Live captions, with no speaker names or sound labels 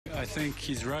I think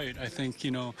he's right. I think, I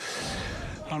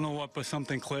don't know what, but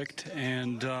something clicked,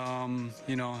 and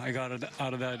I got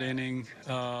out of that inning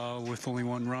with only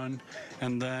one run,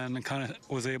 and then kind of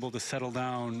was able to settle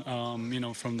down,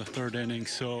 from the third inning.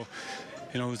 So,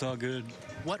 it was all good.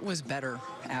 What was better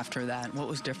after that? What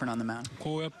was different on the mound?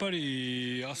 やっぱ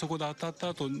りあそこで当たった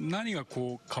後、何が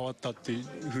変わったっていう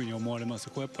ふうに思われま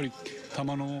す？やっぱり球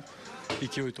の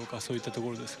勢いとかそういったとこ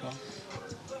ろですか？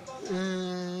あ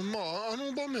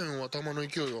の場面は球の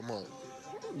勢いは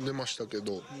出ましたけ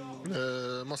ど、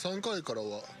3回から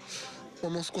は、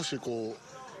もう少し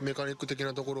メカニック的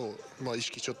なところを、意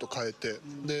識ちょっと変えて、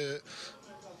で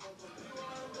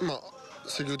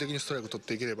積極的にストライク取っ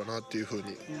ていければなっていうふう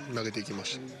に投げていきま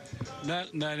した。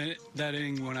That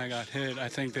inning when I got hit, I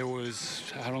think there was,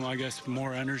 I don't know, I guess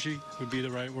more energy would be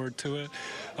the right word to it.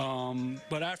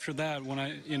 But after that, when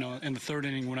I, in the third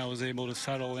inning when I was able to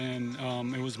settle in,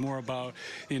 it was more about,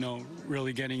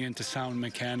 really getting into sound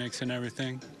mechanics and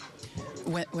everything.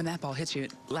 When that ball hits you,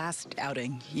 last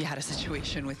outing, you had a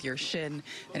situation with your shin,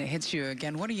 and it hits you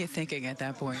again. What are you thinking at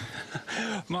that point?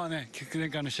 前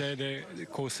回の試合で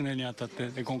すねに当たって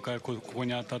で今回ここ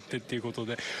に当たってっていうこと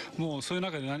で、もうそういう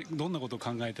中でどんなことを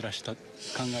考えてらっしゃった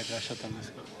んです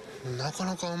か？なか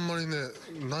なかあんまりね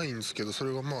ないんですけど、そ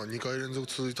れが2回連続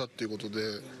続いたっていうことで、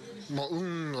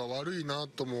運が悪いな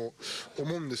とも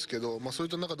思うんですけど、そうい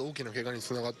った中で大きな怪我に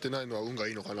つながってないのは運が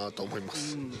いいのかなと思いま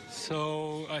す。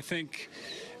So I think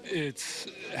it's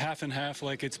half and half.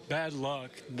 Like it's bad luck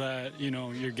that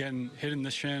you're getting hit in the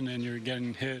shin and you're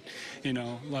getting hit,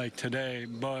 like today.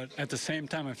 But at the same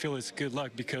time, I feel it's good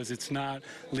luck because it's not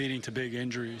leading to big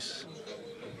injuries.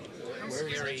 Where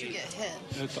did you get hit?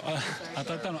 当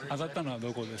たったのは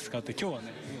どこですかって今日は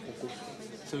ね。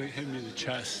So it hit me in the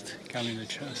chest, got me in the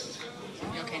chest.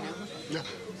 You okay now? Yeah.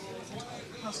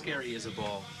 How scary is a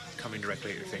ball coming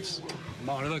directly at your face?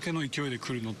 あれだけの勢いで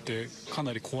来るのってか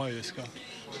なり怖いですか？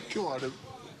今日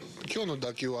の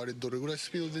打球はあれどれぐらいス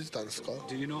ピード出てたんですか？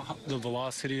 Do you know the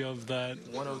velocity of that?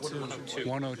 102.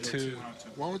 102.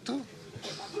 102? や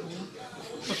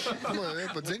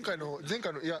っぱ前回の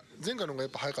がやっ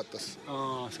ぱ速かったです。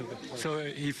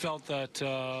So he felt that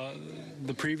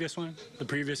the previous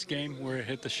game where it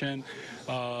hit the shin,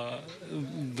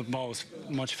 the ball was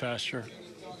much faster.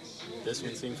 This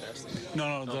one seemed faster.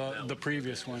 No, the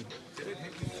previous one. Did it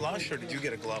flush or did you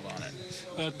get a glove on it?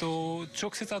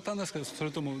 直接当たったんですけど、そ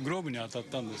れともグローブに当たっ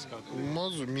たんですか？ま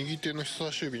ず右手の人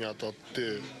差し指に当たっ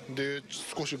て、で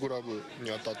少しグラブ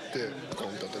に当たってカ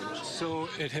ウント当たりました。So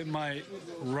it hit my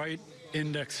right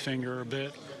index finger a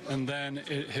bit, and then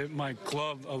it hit my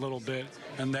glove a little bit,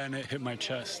 and then it hit my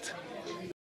chest.